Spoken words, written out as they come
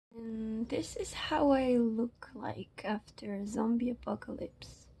This is how I look like after a zombie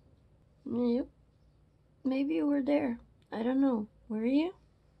apocalypse. Yep, maybe you were there. I don't know. Were you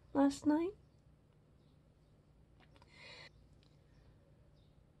last night?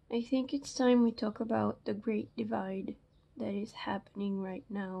 I think it's time we talk about the great divide that is happening right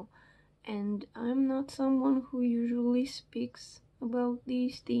now. And I'm not someone who usually speaks about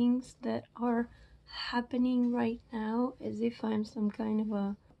these things that are happening right now as if I'm some kind of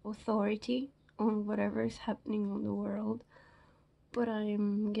a authority on whatever is happening on the world. But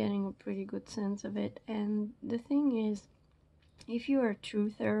I'm getting a pretty good sense of it. And the thing is, if you are a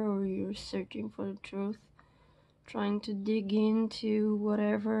truther or you're searching for the truth, trying to dig into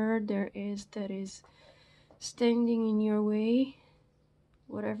whatever there is that is standing in your way,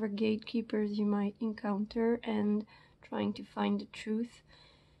 whatever gatekeepers you might encounter, and trying to find the truth,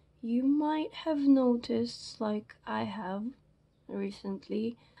 you might have noticed, like I have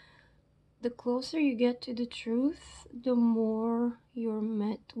recently, the closer you get to the truth, the more you're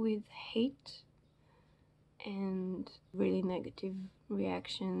met with hate and really negative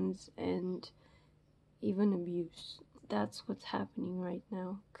reactions and even abuse. That's what's happening right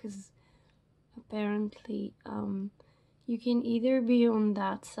now, because apparently you can either be on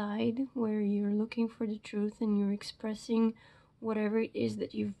that side where you're looking for the truth and you're expressing whatever it is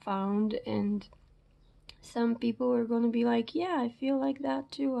that you've found, and some people are going to be like, yeah, I feel like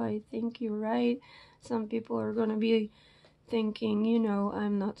that too, I think you're right. Some people are going to be thinking,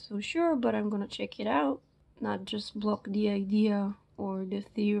 I'm not so sure, but I'm going to check it out, not just block the idea or the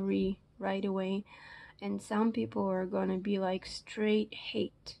theory right away. And some people are going to be like straight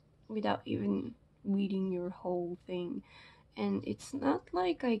hate without even reading your whole thing. And it's not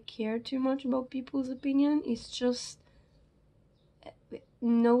like I care too much about people's opinion, it's just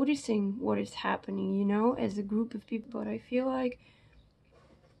noticing what is happening, as a group of people. But I feel like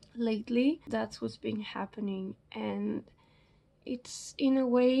lately that's what's been happening, and it's in a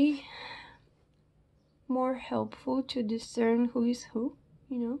way more helpful to discern who is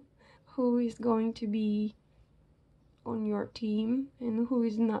who is going to be on your team and who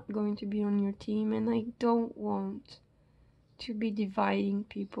is not going to be on your team. And I don't want to be dividing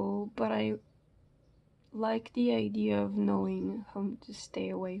people, but I like the idea of knowing whom to stay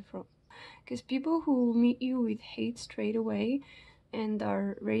away from. Because people who meet you with hate straight away and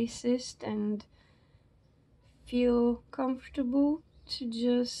are racist and feel comfortable to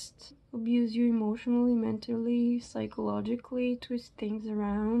just abuse you emotionally, mentally, psychologically, twist things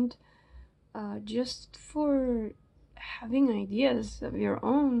around, just for having ideas of your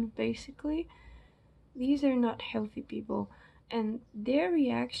own, basically. These are not healthy people, and their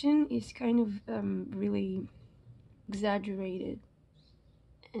reaction is kind of really exaggerated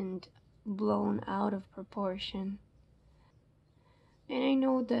and blown out of proportion. And I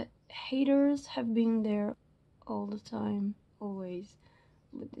know that haters have been there all the time, always,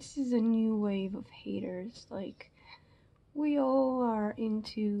 but this is a new wave of haters. Like, we all are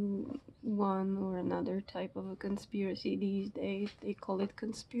into one or another type of a conspiracy these days. They call it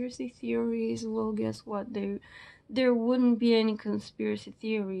conspiracy theories. Well, guess what? There wouldn't be any conspiracy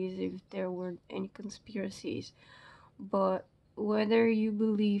theories if there were any conspiracies. But whether you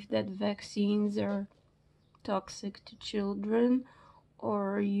believe that vaccines are toxic to children,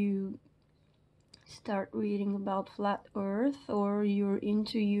 or you start reading about flat earth, or you're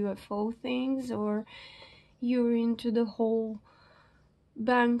into UFO things, or you're into the whole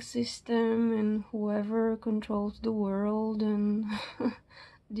bank system and whoever controls the world and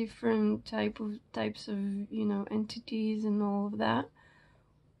different types of entities and all of that,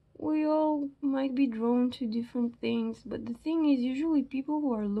 we all might be drawn to different things. But the thing is, usually people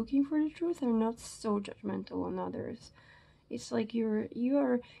who are looking for the truth are not so judgmental on others. It's like you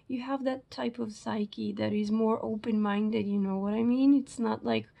have that type of psyche that is more open-minded, you know what I mean? It's not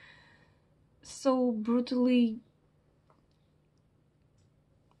like so brutally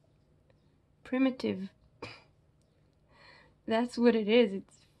primitive. That's what it is.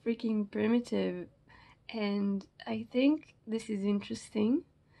 It's freaking primitive. And I think this is interesting.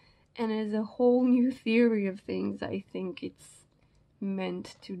 And as a whole new theory of things, I think it's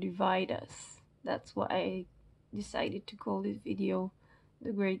meant to divide us. That's why I decided to call this video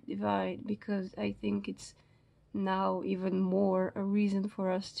The Great Divide, because I think it's now even more a reason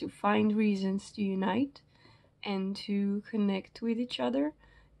for us to find reasons to unite and to connect with each other.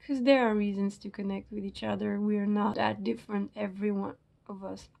 Because there are reasons to connect with each other. We are not that different, every one of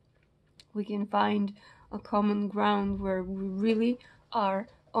us. We can find a common ground where we really are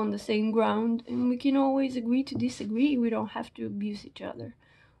on the same ground, and we can always agree to disagree. We don't have to abuse each other.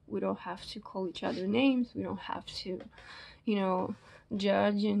 We don't have to call each other names. We don't have to,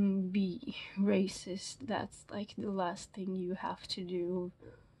 judge and be racist. That's like the last thing you have to do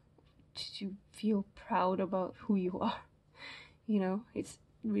to feel proud about who you are. You know, it's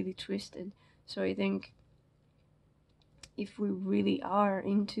really twisted. So I think if we really are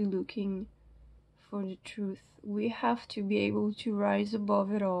into looking for the truth, we have to be able to rise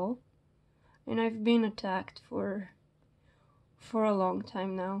above it all. And I've been attacked for a long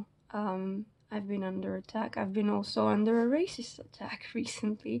time now. I've been under attack. I've been also under a racist attack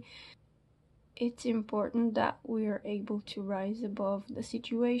recently. It's important that we are able to rise above the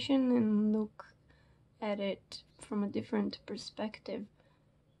situation and look at it from a different perspective,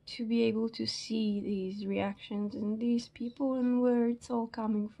 to be able to see these reactions and these people and where it's all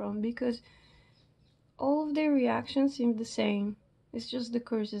coming from, because all of their reactions seem the same. It's just the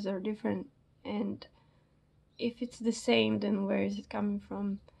curses are different. And if it's the same, then where is it coming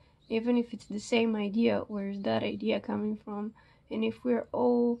from? Even if it's the same idea, where is that idea coming from? And if we're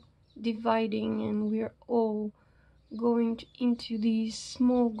all dividing and we're all going into these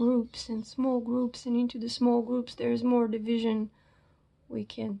small groups and into the small groups there's more division, we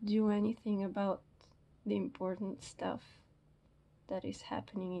can't do anything about the important stuff that is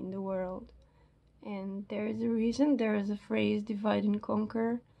happening in the world. And there is a reason, there is a phrase, divide and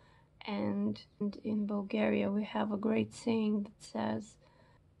conquer. And in Bulgaria we have a great saying that says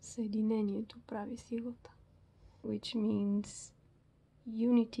Съединението прави силата, which means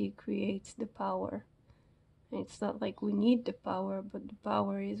unity creates the power. And it's not like we need the power, but the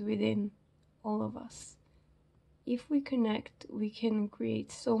power is within all of us. If we connect, we can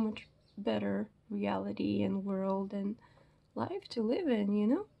create so much better reality and world and life to live in, you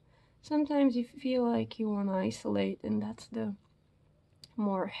know? Sometimes you feel like you want to isolate, and that's the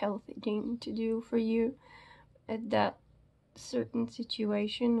more healthy thing to do for you at that certain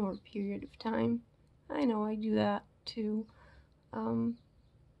situation or period of time. I know I do that too.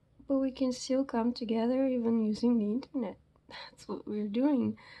 But we can still come together even using the internet. That's what we're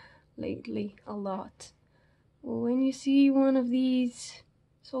doing lately a lot. When you see one of these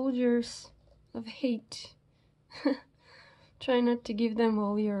soldiers of hate, try not to give them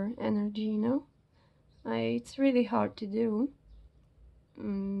all your energy, you know? It's really hard to do.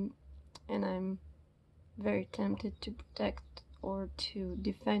 And I'm very tempted to protect or to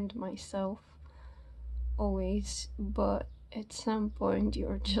defend myself always, but at some point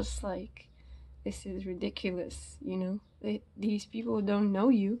you're just like, this is ridiculous, you know? These people don't know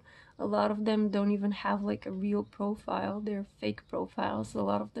you. A lot of them don't even have like a real profile. They're fake profiles. A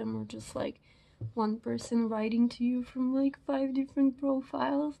lot of them are just like one person writing to you from like 5 different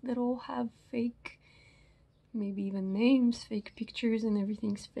profiles that all have fake, maybe even names, fake pictures, and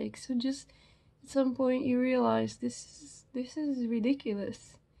everything's fake. So just at some point you realize this is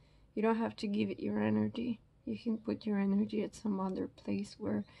ridiculous. You don't have to give it your energy. You can put your energy at some other place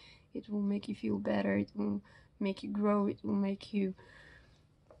where it will make you feel better, it will make you grow, it will make you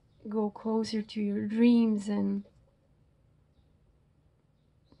go closer to your dreams and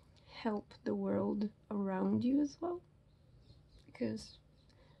help the world around you as well. Because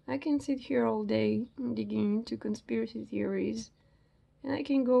I can sit here all day digging into conspiracy theories, and I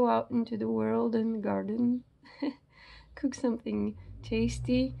can go out into the world and garden, cook something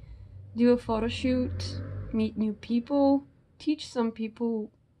tasty, do a photo shoot, meet new people, teach some people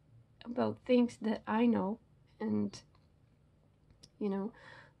about things that I know, and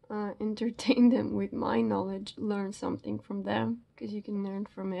entertain them with my knowledge, learn something from them, because you can learn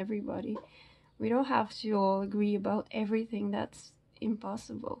from everybody. We don't have to all agree about everything. That's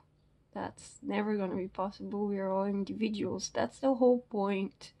impossible. That's never gonna be possible. We are all individuals. That's the whole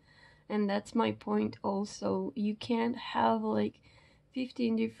point. And that's my point also. You can't have like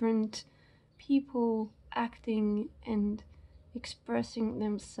 15 different people acting and expressing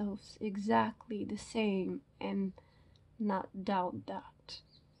themselves exactly the same and not doubt that,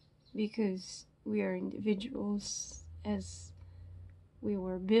 because we are individuals as we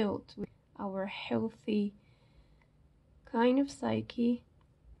were built with our healthy kind of psyche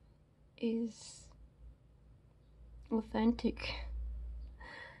is authentic,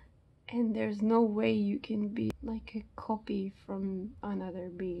 and there's no way you can be like a copy from another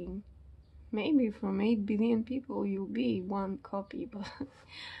being. Maybe from 8 billion people you'll be one copy, but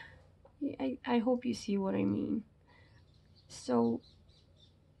I hope you see what I mean. So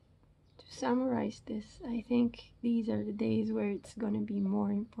to summarize this, I think these are the days where it's gonna be more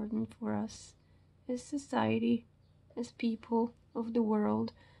important for us as society, as people of the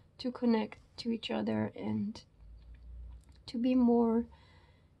world, to connect to each other and to be more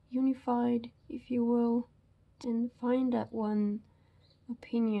unified, if you will, and find that one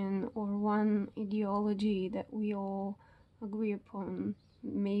opinion or one ideology that we all agree upon.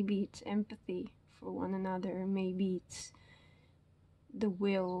 Maybe it's empathy for one another, maybe it's the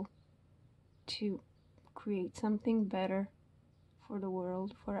will to create something better for the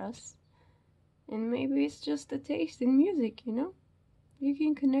world, for us. And maybe it's just a taste in music, you know? You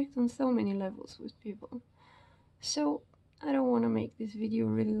can connect on so many levels with people. So, I don't want to make this video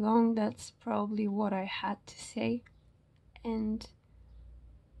really long, that's probably what I had to say. And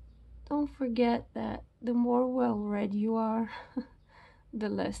don't forget that the more well-read you are, the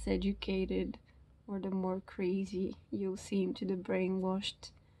less educated or the more crazy you'll seem to the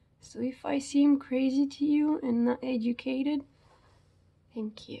brainwashed. So if I seem crazy to you and not educated,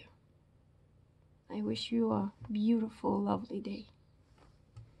 thank you. I wish you a beautiful, lovely day.